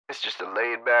It's just a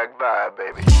laid back vibe,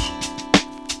 baby.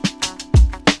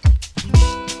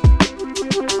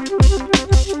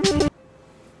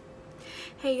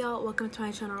 Hey y'all, welcome to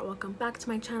my channel, or welcome back to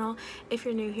my channel. If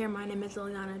you're new here, my name is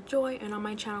Liliana Joy, and on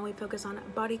my channel we focus on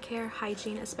body care,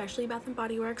 hygiene, especially Bath &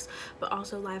 Body Works, but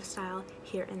also lifestyle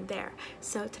here and there.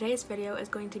 So today's video is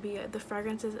going to be the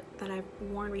fragrances that I've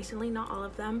worn recently, not all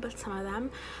of them, but some of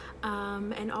them.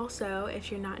 And also,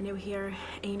 if you're not new here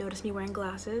and you notice me wearing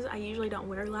glasses, I usually don't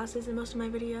wear glasses in most of my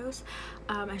videos.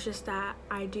 It's just that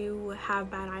I do have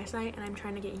bad eyesight and I'm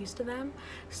trying to get used to them,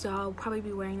 so I'll probably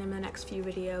be wearing them in the next few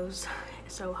videos.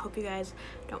 So hope you guys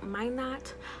don't mind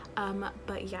that.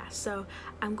 But yeah, so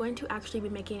I'm going to actually be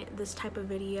making this type of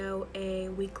video a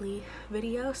weekly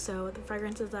video. So the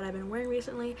fragrances that I've been wearing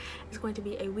recently is going to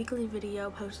be a weekly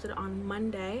video posted on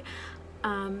Monday,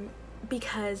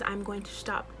 because I'm going to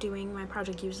stop doing my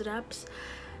Project Use It Ups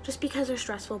just because they're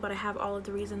stressful. But I have all of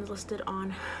the reasons listed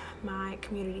on my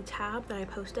community tab that I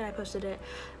posted it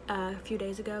a few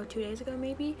days ago, 2 days ago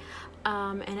maybe,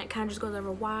 and it kind of just goes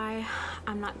over why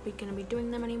I'm not going to be doing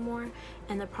them anymore,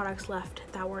 and the products left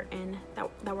that were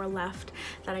left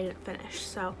that I didn't finish.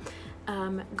 So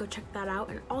go check that out.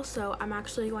 And also, I'm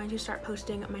actually going to start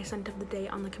posting my scent of the day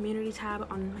on the community tab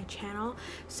on my channel,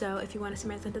 so if you want to see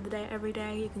my scent of the day every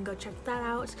day, you can go check that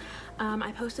out.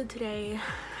 I posted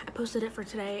it for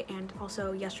today and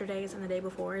also yesterday's and the day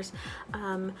before's,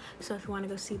 so if you want to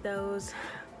go see those,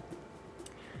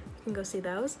 you can go see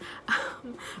those.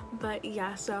 But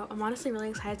yeah, so I'm honestly really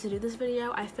excited to do this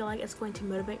video. I feel like it's going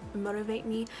to motivate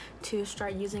me to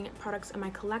start using products in my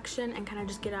collection and kind of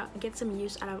just get some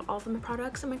use out of all of the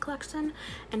products in my collection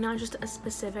and not just a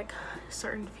specific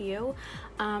certain few.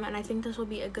 And I think this will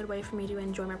be a good way for me to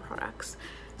enjoy my products.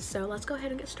 So let's go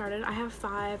ahead and get started. I have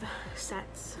 5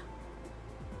 sets.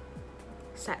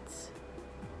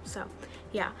 So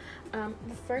yeah,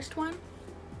 the first one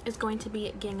is going to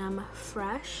be Gingham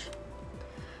Fresh.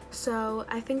 So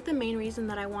I think the main reason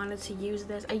that I wanted to use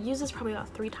this, I used this probably about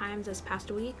 3 times this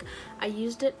past week. I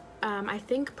used it I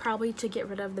think probably to get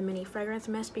rid of the mini fragrance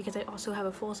mist, because I also have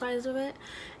a full size of it,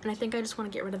 and I think I just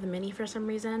want to get rid of the mini for some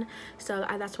reason. So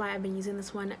that's why I've been using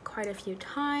this one quite a few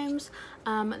times.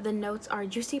 The notes are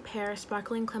juicy pear,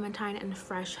 sparkling clementine, and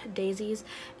fresh daisies.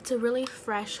 It's a really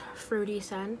fresh, fruity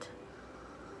scent.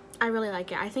 I really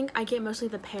like it. I think I get mostly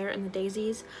the pear and the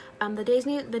daisies.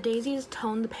 The daisies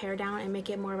tone the pear down and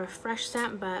make it more of a fresh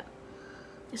scent, but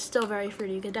it's still very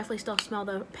fruity. You can definitely still smell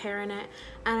the pear in it,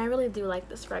 and I really do like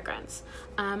this fragrance.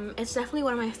 It's definitely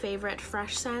one of my favorite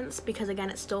fresh scents because, again,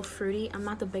 it's still fruity. I'm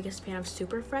not the biggest fan of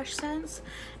super fresh scents,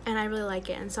 and I really like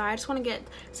it. And so I just want to get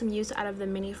some use out of the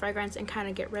mini fragrance and kind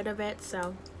of get rid of it.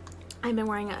 So I've been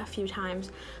wearing it a few times.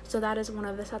 So that is one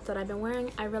of the sets that I've been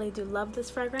wearing. I really do love this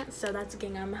fragrance. So that's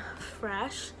Gingham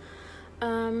Fresh.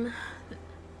 You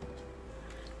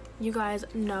guys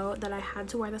know that I had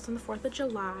to wear this on the 4th of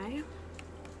July.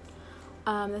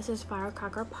 This is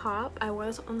Firecracker Pop. I wore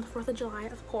this on the 4th of July,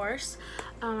 of course.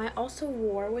 I also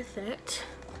wore with it,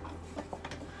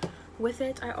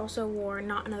 I also wore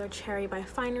Not Another Cherry by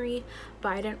Finery, but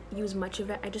I didn't use much of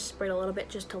it. I just sprayed a little bit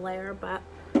just to layer, but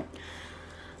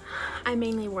I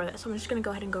mainly wore this, so I'm just gonna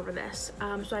go ahead and go over this.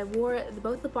 So I wore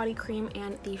both the body cream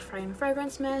and the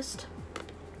fragrance mist.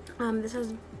 This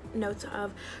has notes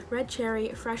of red cherry,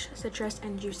 fresh citrus,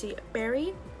 and juicy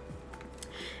berry.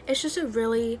 It's just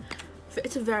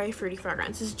it's a very fruity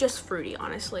fragrance. It's just fruity,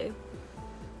 honestly.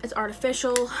 It's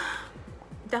artificial,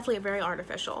 definitely very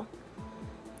artificial,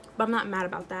 but I'm not mad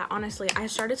about that. Honestly, I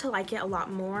started to like it a lot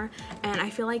more, and I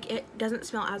feel like it doesn't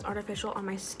smell as artificial on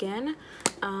my skin.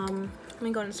 Let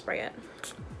me go ahead and spray it.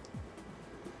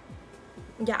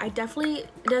 Yeah, it definitely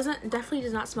does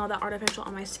not smell that artificial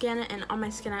on my skin, and on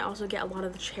my skin I also get a lot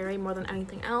of the cherry more than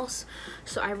anything else.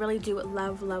 So I really do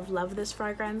love this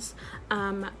fragrance.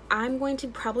 I'm going to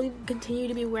probably continue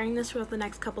to be wearing this for the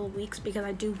next couple of weeks because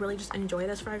I do really just enjoy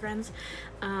this fragrance.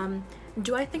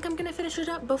 Do I think I'm gonna finish it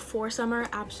up before summer?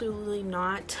 Absolutely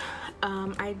not.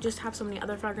 I just have so many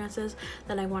other fragrances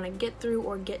that I want to get through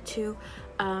or get to,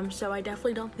 so I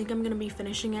definitely don't think I'm gonna be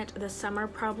finishing it this summer.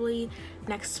 Probably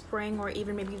next spring or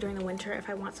even maybe during the winter if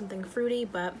I want something fruity,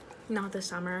 but not this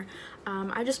summer.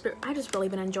 I just really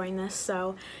been enjoying this.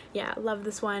 So yeah, love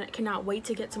this one. Cannot wait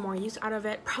to get some more use out of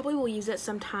it. Probably will use it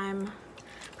sometime.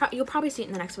 You'll probably see it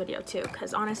in the next video too,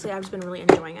 because honestly I've just been really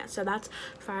enjoying it. So that's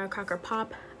Firecracker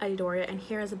Pop. I adore it. And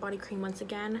here is a body cream once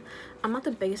again. I'm not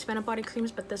the biggest fan of body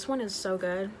creams, but this one is so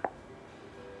good,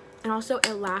 and also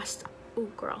it lasts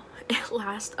ooh girl, it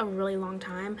lasts a really long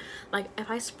time. Like if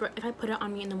I put it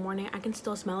on me in the morning, I can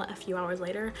still smell it a few hours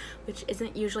later, which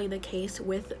isn't usually the case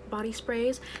with body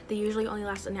sprays. They usually only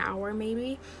last an hour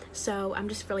maybe, so I'm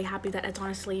just really happy that it's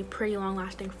honestly pretty long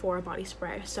lasting for a body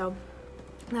spray. So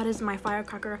that is my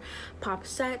Firecracker Pop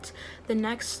set. The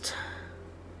next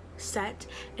set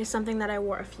is something that I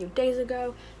wore a few days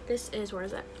ago. This is, where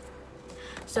is it?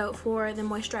 So for the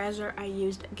moisturizer, I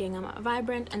used Gingham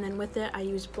Vibrant, and then with it I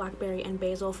used Blackberry and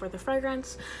Basil for the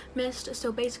fragrance mist.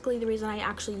 So basically the reason I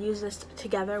actually used this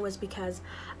together was because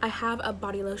I have a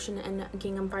body lotion in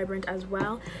Gingham Vibrant as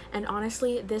well, and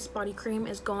honestly this body cream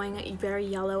is going very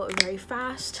yellow very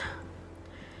fast.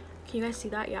 Can you guys see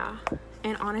that? Yeah.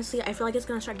 And honestly, I feel like it's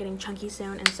gonna start getting chunky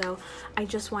soon, and so I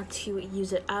just want to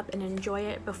use it up and enjoy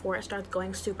it before it starts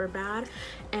going super bad.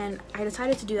 And I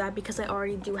decided to do that because I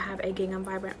already do have a Gingham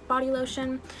Vibrant body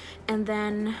lotion. And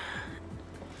then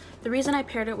the reason I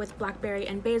paired it with Blackberry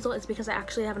and Basil is because I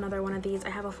actually have another one of these.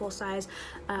 I have a full-size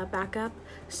backup,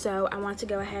 so I wanted to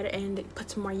go ahead and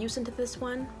put some more use into this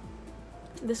one.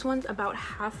 This one's about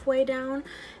halfway down,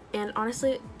 and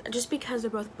honestly, just because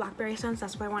they're both blackberry scents,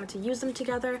 that's why I wanted to use them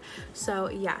together. So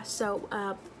yeah,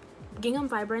 so Gingham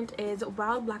Vibrant is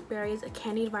wild blackberries,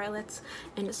 candied violets,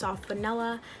 and soft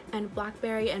vanilla, and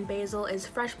Blackberry and Basil is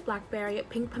fresh blackberry,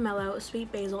 pink pomelo,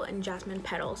 sweet basil, and jasmine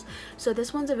petals. So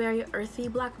this one's a very earthy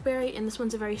blackberry, and this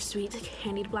one's a very sweet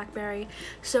candied blackberry.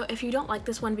 So if you don't like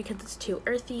this one because it's too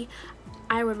earthy,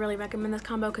 I would really recommend this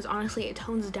combo because honestly it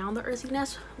tones down the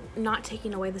earthiness, not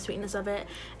taking away the sweetness of it,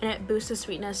 and it boosts the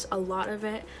sweetness a lot of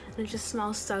it, and it just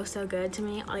smells so good to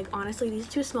me. Like honestly, these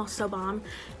two smell so bomb,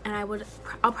 and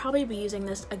I'll probably be using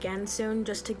this again soon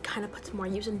just to kind of put some more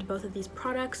use into both of these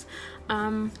products.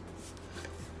 I've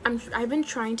been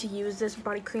trying to use this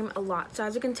body cream a lot, so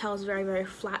as you can tell it's very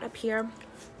flat up here,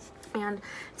 and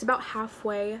it's about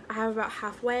halfway. I have about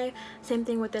halfway. Same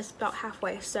thing with this, about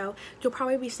halfway. So you'll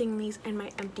probably be seeing these in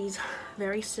my empties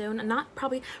very soon, and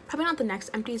probably not the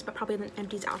next empties, but probably the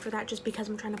empties after that, just because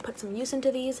I'm trying to put some use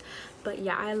into these. But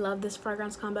yeah, I love this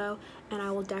fragrance combo, and I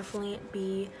will definitely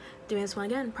be doing this one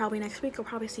again probably next week. You'll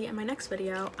probably see it in my next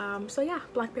video. So yeah,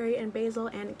 Blackberry and Basil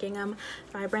and Gingham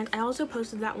Vibrant. I also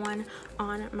posted that one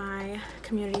on my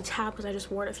community tab because I just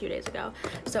wore it a few days ago.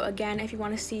 So again, if you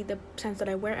want to see the scents that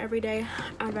I wear every day,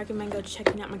 I'd recommend go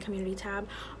checking out my community tab.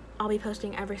 I'll be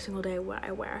posting every single day what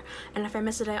I wear, and if I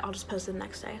miss a day, I'll just post it the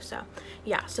next day. So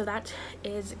yeah, so that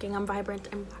is Gingham Vibrant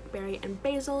and Blackberry and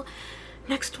Basil.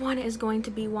 Next one is going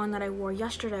to be one that I wore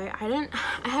yesterday. I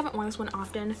haven't worn this one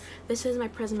often. This is my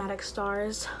Prismatic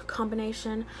Stars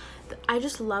combination. I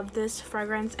just love this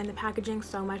fragrance and the packaging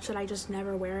so much that I just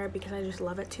never wear it because I just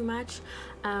love it too much.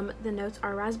 The notes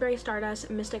are Raspberry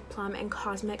Stardust, Mystic Plum, and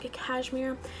Cosmic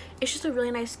Cashmere. It's just a really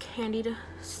nice candied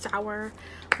sour,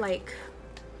 like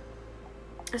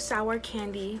a sour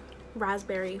candy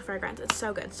raspberry fragrance. It's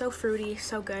so good, so fruity,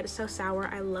 so good, so sour.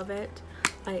 I love it.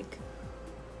 Like,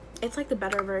 it's like the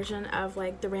better version of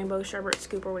like the Rainbow Sherbet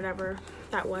Scoop or whatever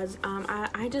that was.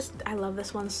 I love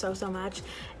this one so much,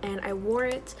 and I wore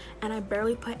it and I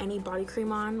barely put any body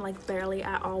cream on, like barely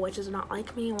at all, which is not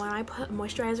like me. When I put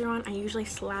moisturizer on, I usually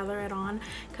slather it on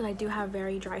because I do have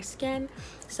very dry skin.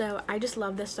 So I just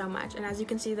love this so much, and as you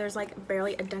can see, there's like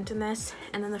barely a dent in this,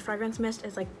 and then the fragrance mist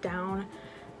is like down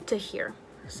to here.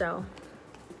 So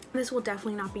this will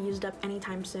definitely not be used up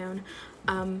anytime soon.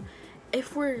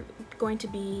 If we're going to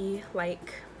be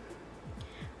like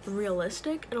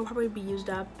realistic, it'll probably be used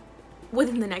up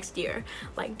within the next year,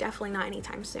 like definitely not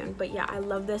anytime soon. But yeah, I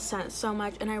love this scent so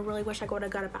much, and I really wish I would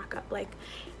have got a backup. Like,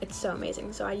 it's so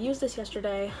amazing. So I used this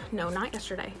yesterday. No, not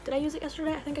yesterday. Did I use it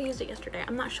yesterday? I think I used it yesterday.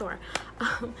 I'm not sure.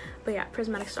 But yeah,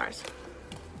 Prismatic Stars.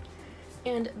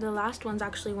 And the last one's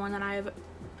actually one that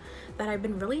I've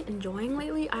been really enjoying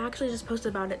lately. I actually just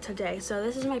posted about it today. So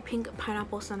this is my Pink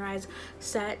Pineapple Sunrise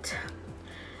set.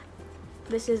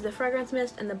 This is the fragrance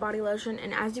mist and the body lotion,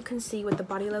 and as you can see with the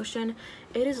body lotion,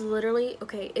 it is literally,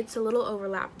 okay, it's a little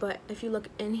overlap, but if you look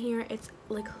in here, it's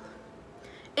like,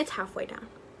 it's halfway down.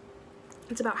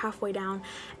 It's about halfway down,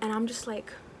 and I'm just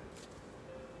like,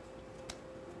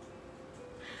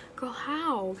 girl,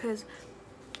 how? Because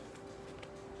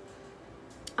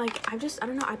like, I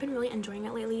don't know, I've been really enjoying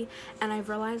it lately, and I've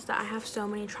realized that I have so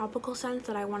many tropical scents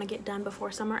that I want to get done before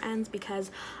summer ends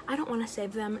because I don't want to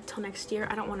save them till next year.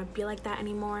 I don't want to be like that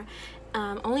anymore,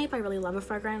 Only if I really love a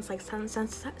fragrance, like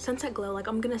Sunset Glow. Like,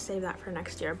 I'm gonna save that for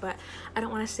next year, but I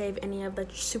don't want to save any of the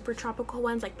super tropical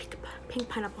ones like Pink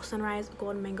Pineapple Sunrise,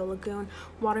 Golden Mango Lagoon,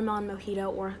 Watermelon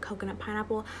Mojito, or Coconut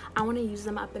Pineapple. I want to use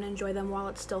them up and enjoy them while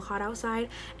it's still hot outside.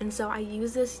 And so I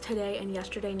used this today and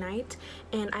yesterday night,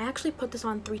 and I actually put this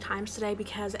on 3 times today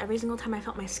because every single time I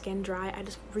felt my skin dry, I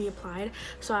just reapplied.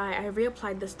 So I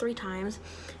reapplied this 3 times,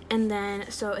 and then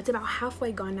so it's about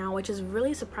halfway gone now, which is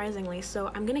really surprisingly.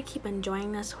 So I'm gonna keep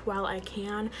enjoying this while I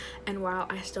can and while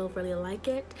I still really like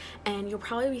it, and you'll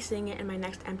probably be seeing it in my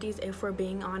next empties if we're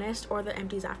being honest, or the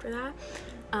empties after that.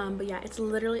 But yeah, it's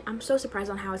literally, I'm so surprised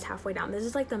on how it's halfway down. This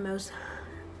is like the most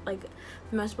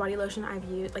body lotion I've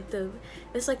used. Like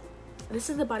this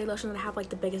is the body lotion that I have like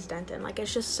the biggest dent in. Like,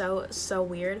 it's just so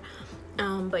weird.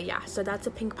 But yeah, so that's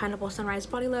a Pink Pineapple Sunrise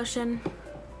body lotion.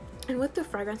 And with the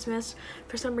fragrance mist,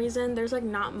 for some reason there's like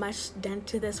not much dent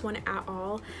to this one at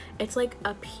all. It's like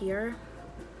up here.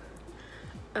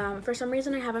 For some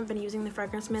reason I haven't been using the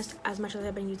fragrance mist as much as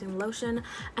I've been using lotion.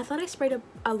 I thought I sprayed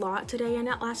a lot today in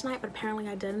it last night, but apparently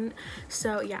I didn't.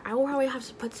 So yeah, I will probably have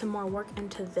to put some more work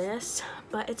into this,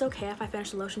 but it's okay if I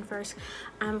finish the lotion first.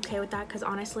 I'm okay with that because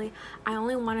honestly I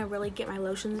only want to really get my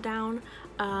lotions down.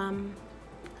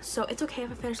 So it's okay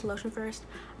if I finish the lotion first.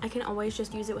 I can always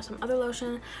just use it with some other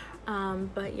lotion.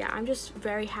 But yeah, I'm just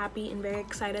very happy and very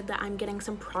excited that I'm getting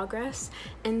some progress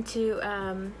into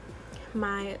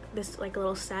this like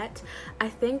little set. I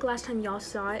think last time y'all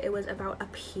saw it, it was about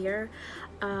up here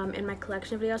in my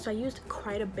collection video, so I used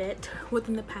quite a bit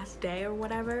within the past day or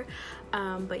whatever.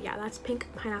 But yeah, that's Pink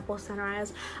Pineapple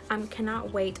Sunrise.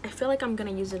 Cannot wait. I feel like I'm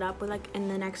gonna use it up with like in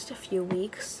the next few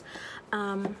weeks.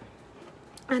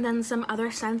 And then some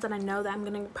other scents that I know that I'm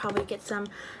gonna probably get some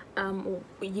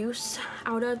use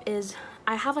out of is,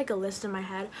 I have like a list in my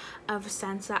head of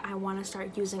scents that I want to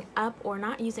start using up, or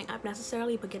not using up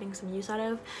necessarily, but getting some use out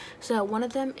of. So one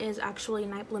of them is actually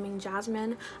Night Blooming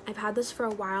Jasmine. I've had this for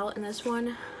a while, and this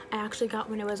one I actually got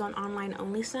when it was on online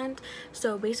only scent.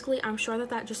 So basically I'm sure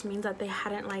that just means that they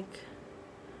hadn't like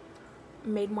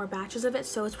made more batches of it,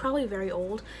 so it's probably very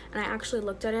old. And I actually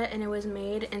looked at it, and it was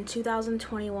made in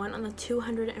 2021 on the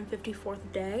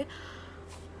 254th day,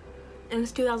 and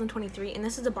it's 2023, and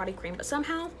this is a body cream, but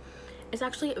somehow it's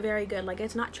actually very good. Like,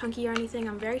 it's not chunky or anything.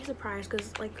 I'm very surprised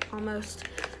because like almost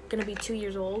gonna be 2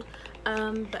 years old,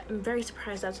 but I'm very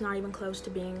surprised that's not even close to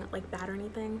being like bad or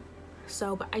anything.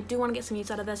 So, but I do want to get some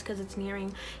use out of this because it's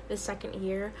nearing the 2nd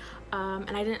year,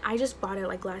 and I just bought it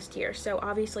like last year, so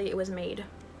obviously it was made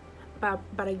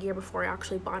about a year before I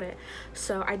actually bought it.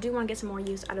 So I do want to get some more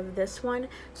use out of this one,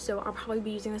 so I'll probably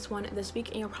be using this one this week,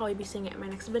 and you'll probably be seeing it in my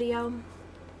next video.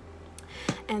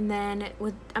 And then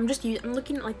I'm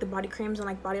looking at like the body creams and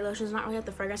like body lotions, not really at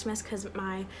the fragrance mist because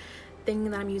my thing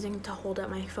that I'm using to hold up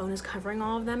my phone is covering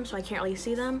all of them, so I can't really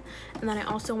see them. And then I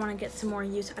also want to get some more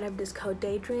use out of Disco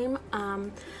Daydream.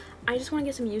 I just want to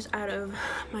get some use out of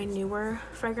my newer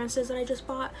fragrances that I just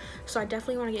bought, so I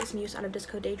definitely want to get some use out of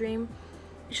Disco Daydream.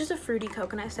 It's just a fruity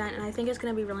coconut scent, and I think it's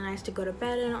going to be really nice to go to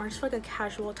bed in, or just like a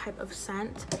casual type of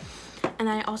scent. And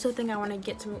then I also think I want to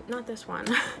get some, not this one,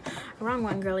 wrong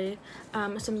one, girly,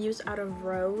 some use out of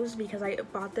Rose, because I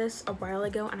bought this a while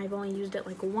ago and I've only used it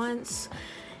like once.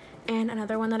 And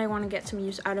another one that I want to get some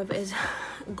use out of is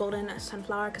Golden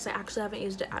Sunflower, because I actually haven't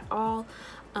used it at all.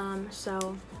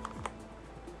 So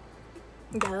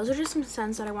yeah, those are just some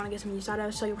scents that I want to get some use out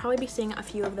of, so you'll probably be seeing a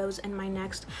few of those in my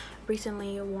next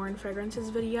recently worn fragrances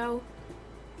video.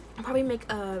 I'll probably make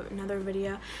another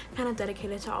video kind of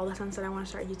dedicated to all the scents that I want to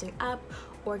start using up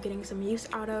or getting some use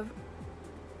out of.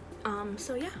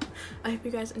 So yeah, I hope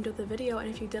you guys enjoyed the video, and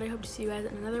if you did, I hope to see you guys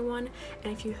in another one.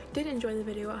 And if you did enjoy the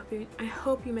video, I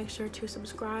hope you make sure to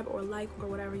subscribe or like or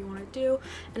whatever you want to do,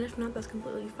 and if not, that's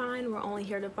completely fine. We're only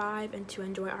here to vibe and to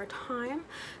enjoy our time,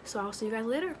 so I'll see you guys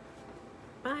later.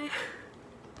 Bye.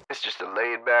 It's just a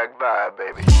laid back vibe,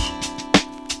 baby.